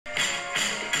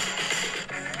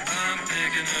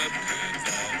picking up good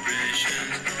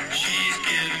vibrations. She's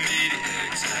giving me the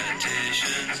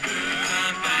excitations.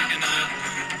 I'm picking up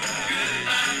good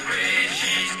vibrations.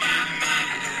 She's giving me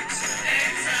the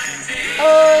excitations.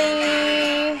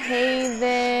 Oi! Hey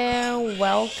there!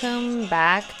 Welcome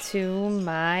back to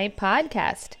my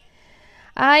podcast.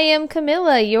 I am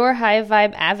Camilla, your high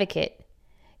vibe advocate.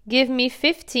 Give me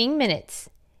 15 minutes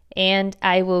and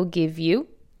I will give you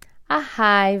a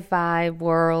high vibe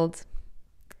world.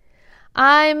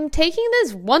 I'm taking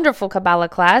this wonderful Kabbalah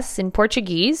class in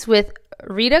Portuguese with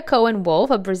Rita Cohen-Wolf,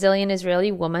 a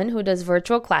Brazilian-Israeli woman who does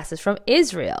virtual classes from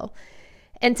Israel.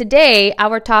 And today,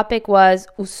 our topic was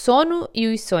O Sono e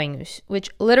os Sonhos, which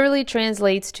literally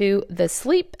translates to the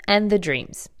sleep and the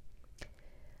dreams.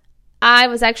 I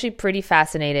was actually pretty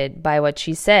fascinated by what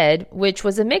she said, which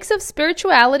was a mix of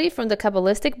spirituality from the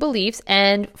Kabbalistic beliefs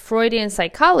and Freudian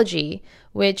psychology,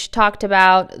 which talked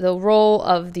about the role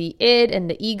of the id and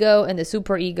the ego and the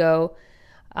superego,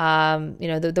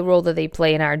 the role that they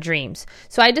play in our dreams.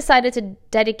 So I decided to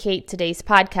dedicate today's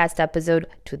podcast episode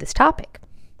to this topic.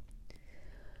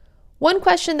 One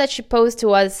question that she posed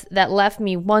to us that left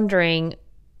me wondering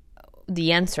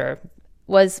the answer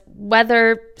was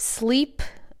whether sleep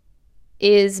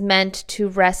is meant to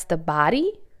rest the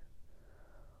body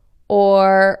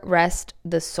or rest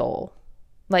the soul.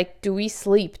 Like, do we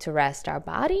sleep to rest our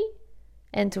body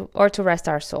or to rest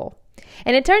our soul?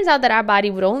 And it turns out that our body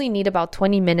would only need about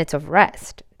 20 minutes of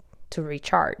rest to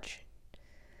recharge.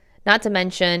 Not to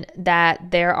mention that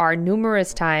there are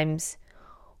numerous times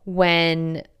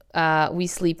when we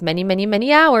sleep many, many,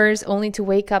 many hours only to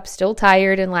wake up still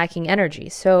tired and lacking energy.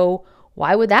 So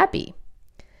why would that be?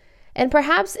 And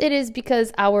perhaps it is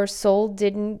because our soul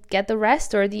didn't get the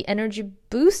rest or the energy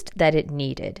boost that it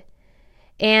needed.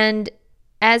 And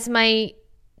as my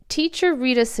teacher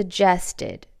Rita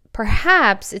suggested,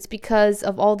 perhaps it's because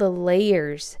of all the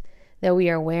layers that we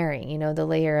are wearing. The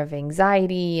layer of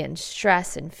anxiety and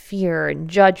stress and fear and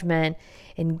judgment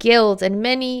and guilt and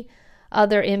many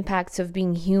other impacts of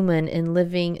being human and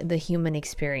living the human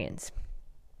experience.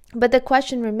 But the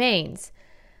question remains,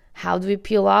 how do we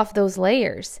peel off those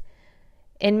layers?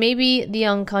 And maybe the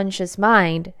unconscious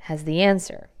mind has the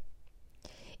answer.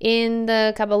 In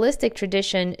the Kabbalistic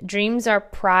tradition, dreams are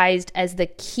prized as the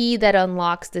key that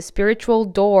unlocks the spiritual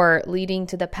door leading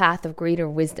to the path of greater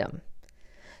wisdom.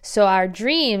 So our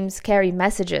dreams carry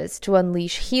messages to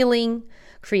unleash healing,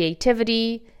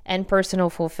 creativity, and personal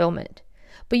fulfillment.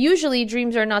 But usually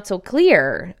dreams are not so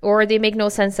clear, or they make no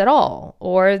sense at all,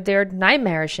 or they're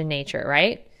nightmarish in nature,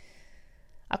 right?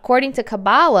 According to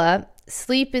Kabbalah,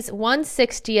 sleep is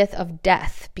 1/60th of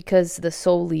death because the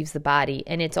soul leaves the body.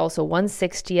 And it's also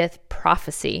 1/60th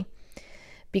prophecy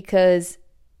because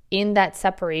in that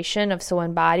separation of soul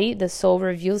and body, the soul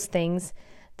reveals things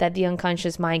that the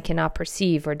unconscious mind cannot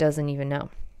perceive or doesn't even know.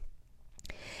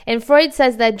 And Freud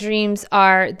says that dreams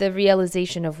are the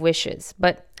realization of wishes.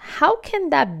 But how can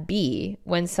that be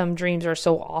when some dreams are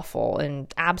so awful and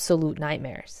absolute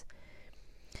nightmares?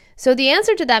 So the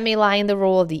answer to that may lie in the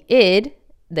role of the id,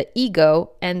 the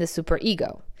ego, and the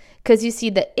superego. Because you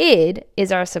see, the id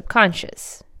is our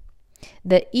subconscious.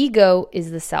 The ego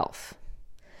is the self.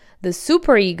 The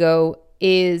superego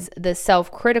is the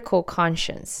self-critical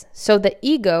conscience. So the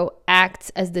ego acts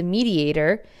as the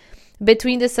mediator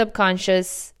between the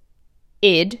subconscious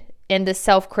id and the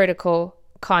self-critical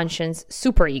conscience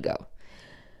superego.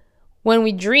 When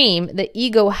we dream, the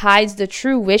ego hides the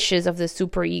true wishes of the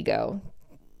superego,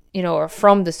 or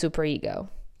from the superego,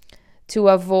 to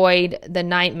avoid the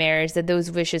nightmares that those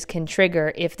wishes can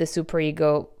trigger if the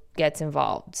superego gets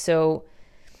involved. So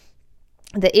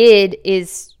the id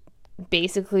is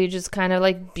basically just kind of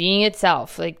like being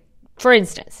itself. Like, for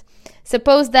instance,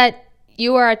 suppose that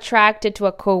you are attracted to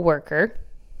a coworker,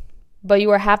 but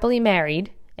you are happily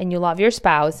married and you love your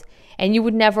spouse and you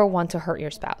would never want to hurt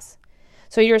your spouse.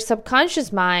 So your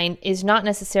subconscious mind is not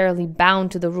necessarily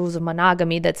bound to the rules of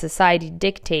monogamy that society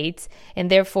dictates,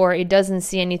 and therefore it doesn't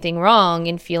see anything wrong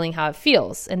in feeling how it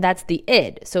feels. And that's the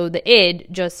id. So the id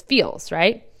just feels,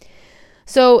 right?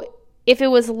 So if it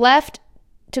was left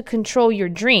to control your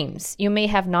dreams, you may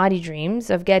have naughty dreams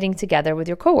of getting together with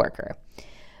your coworker.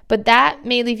 But that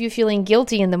may leave you feeling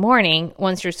guilty in the morning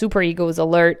once your superego is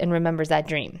alert and remembers that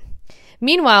dream.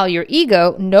 Meanwhile, your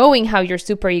ego, knowing how your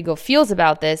superego feels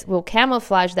about this, will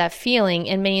camouflage that feeling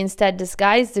and may instead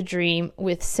disguise the dream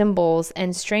with symbols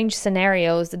and strange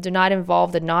scenarios that do not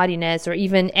involve the naughtiness or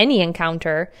even any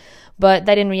encounter, but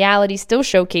that in reality still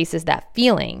showcases that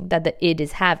feeling that the id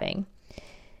is having.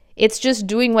 It's just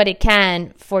doing what it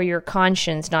can for your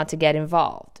conscience not to get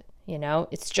involved.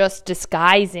 It's just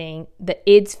disguising the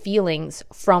id's feelings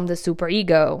from the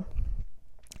superego.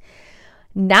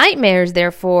 Nightmares,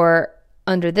 therefore,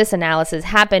 under this analysis,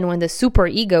 happen when the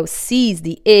superego sees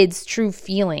the id's true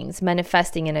feelings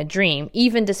manifesting in a dream,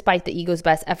 even despite the ego's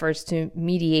best efforts to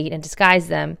mediate and disguise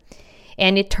them,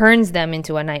 and it turns them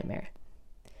into a nightmare.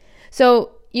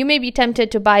 So you may be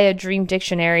tempted to buy a dream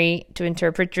dictionary to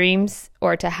interpret dreams,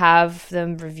 or to have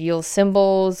them reveal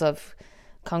symbols of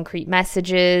concrete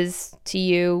messages to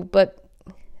you, but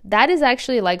that is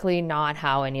actually likely not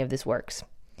how any of this works.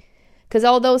 Because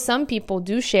although some people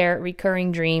do share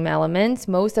recurring dream elements,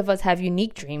 most of us have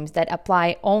unique dreams that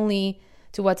apply only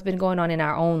to what's been going on in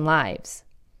our own lives.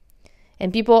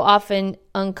 And people often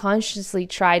unconsciously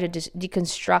try to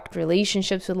deconstruct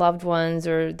relationships with loved ones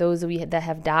or those that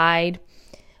have died,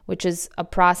 which is a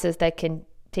process that can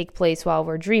take place while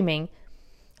we're dreaming.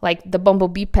 Like the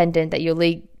bumblebee pendant that your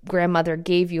late grandmother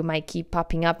gave you might keep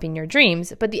popping up in your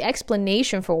dreams, but the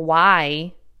explanation for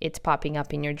why it's popping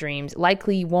up in your dreams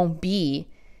likely won't be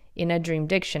in a dream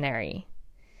dictionary.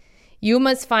 You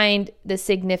must find the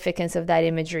significance of that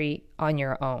imagery on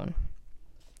your own.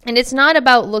 And it's not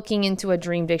about looking into a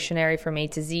dream dictionary from A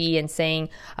to Z and saying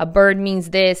a bird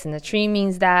means this and a tree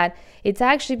means that. It's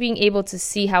actually being able to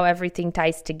see how everything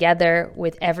ties together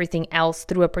with everything else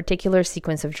through a particular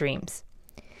sequence of dreams.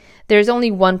 There's only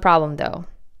one problem though.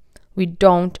 We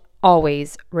don't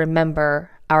always remember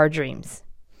our dreams.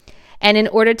 And in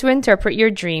order to interpret your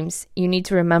dreams, you need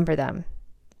to remember them,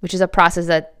 which is a process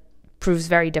that proves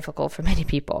very difficult for many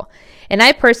people. And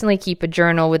I personally keep a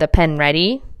journal with a pen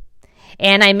ready,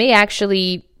 and I may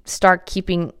actually start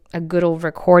keeping a good old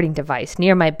recording device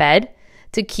near my bed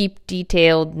to keep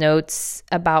detailed notes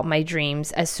about my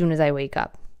dreams as soon as I wake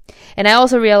up. And I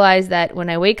also realize that when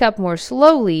I wake up more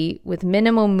slowly with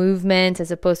minimal movement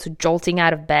as opposed to jolting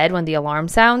out of bed when the alarm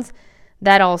sounds,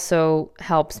 that also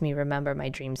helps me remember my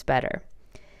dreams better.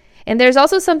 And there's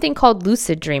also something called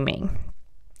lucid dreaming.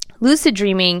 Lucid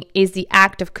dreaming is the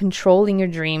act of controlling your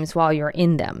dreams while you're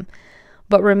in them.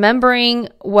 But remembering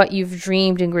what you've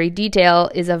dreamed in great detail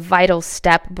is a vital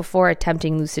step before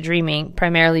attempting lucid dreaming,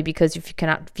 primarily because if you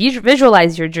cannot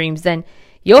visualize your dreams, then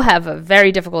you'll have a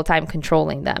very difficult time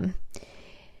controlling them.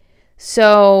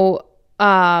 So,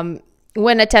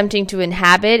 when attempting to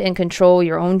inhabit and control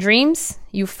your own dreams,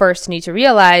 you first need to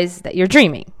realize that you're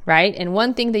dreaming, right? And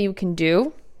one thing that you can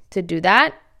do to do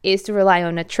that is to rely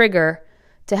on a trigger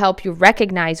to help you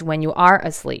recognize when you are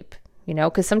asleep,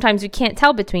 because sometimes you can't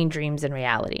tell between dreams and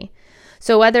reality.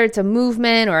 So whether it's a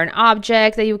movement or an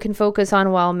object that you can focus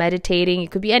on while meditating,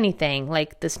 it could be anything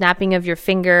like the snapping of your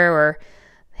finger or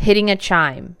hitting a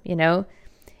chime,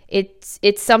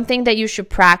 It's something that you should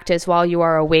practice while you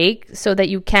are awake so that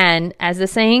you can, as the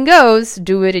saying goes,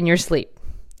 do it in your sleep.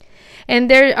 And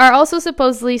there are also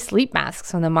supposedly sleep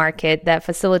masks on the market that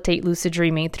facilitate lucid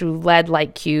dreaming through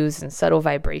LED-like cues and subtle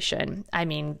vibration. I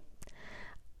mean,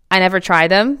 I never try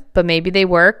them, but maybe they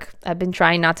work. I've been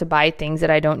trying not to buy things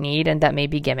that I don't need and that may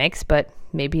be gimmicks, but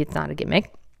maybe it's not a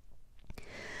gimmick.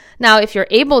 Now, if you're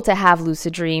able to have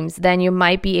lucid dreams, then you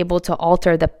might be able to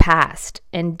alter the past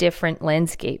and different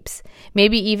landscapes.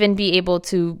 Maybe even be able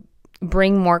to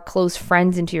bring more close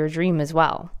friends into your dream as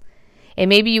well. And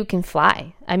maybe you can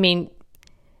fly. I mean,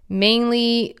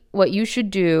 mainly what you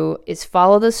should do is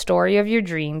follow the story of your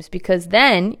dreams, because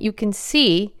then you can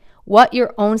see what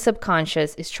your own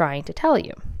subconscious is trying to tell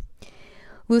you.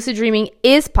 Lucid dreaming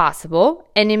is possible,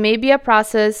 and it may be a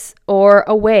process or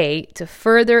a way to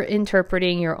further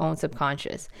interpreting your own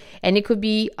subconscious. And it could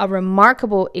be a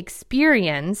remarkable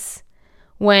experience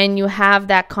when you have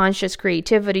that conscious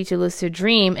creativity to lucid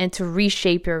dream and to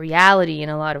reshape your reality in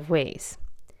a lot of ways.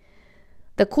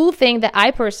 The cool thing that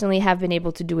I personally have been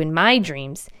able to do in my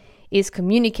dreams is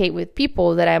communicate with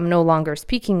people that I'm no longer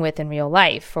speaking with in real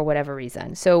life for whatever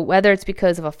reason. So whether it's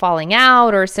because of a falling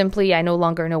out or simply I no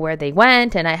longer know where they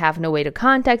went and I have no way to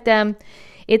contact them,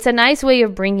 it's a nice way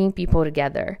of bringing people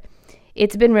together.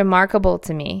 It's been remarkable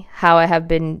to me how I have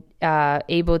been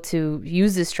able to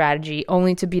use this strategy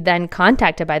only to be then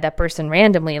contacted by that person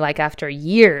randomly, like after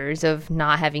years of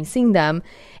not having seen them,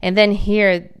 and then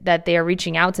hear that they are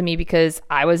reaching out to me because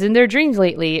I was in their dreams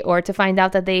lately, or to find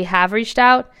out that they have reached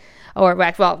out,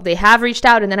 they have reached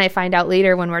out, and then I find out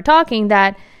later when we're talking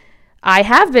that I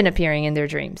have been appearing in their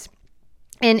dreams.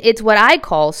 And it's what I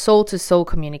call soul-to-soul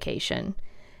communication.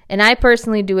 And I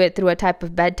personally do it through a type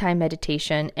of bedtime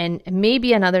meditation. And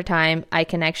maybe another time I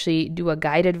can actually do a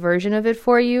guided version of it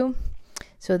for you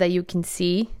so that you can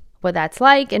see what that's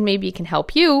like. And maybe it can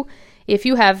help you if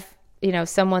you have,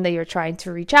 someone that you're trying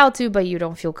to reach out to, but you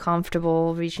don't feel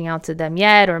comfortable reaching out to them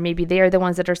yet. Or maybe they are the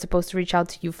ones that are supposed to reach out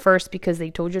to you first because they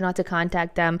told you not to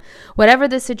contact them. Whatever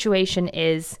the situation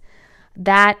is,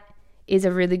 that is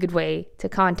a really good way to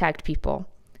contact people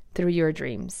through your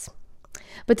dreams.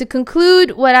 But to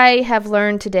conclude what I have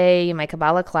learned today in my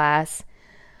Kabbalah class,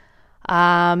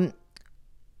 I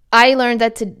learned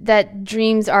that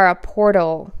dreams are a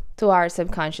portal to our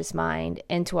subconscious mind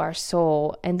and to our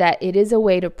soul, and that it is a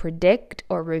way to predict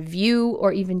or review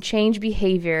or even change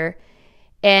behavior.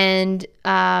 And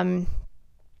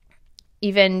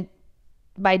even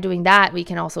by doing that, we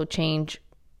can also change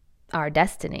our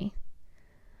destiny.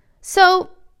 So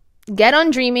get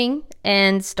on dreaming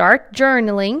and start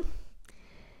journaling.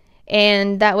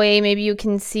 And that way, maybe you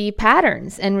can see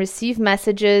patterns and receive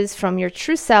messages from your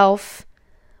true self,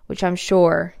 which I'm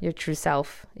sure your true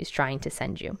self is trying to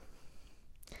send you.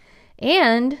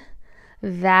 And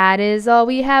that is all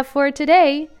we have for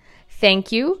today.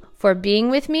 Thank you for being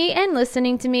with me and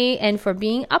listening to me and for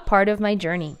being a part of my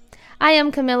journey. I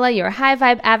am Camilla, your High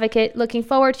Vibe Advocate. Looking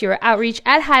forward to your outreach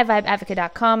at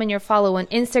highvibeadvocate.com and your follow on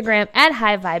Instagram at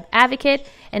High Vibe Advocate.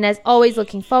 And as always,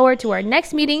 looking forward to our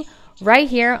next meeting right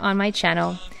here on my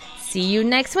channel. See you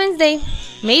next Wednesday.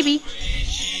 Maybe.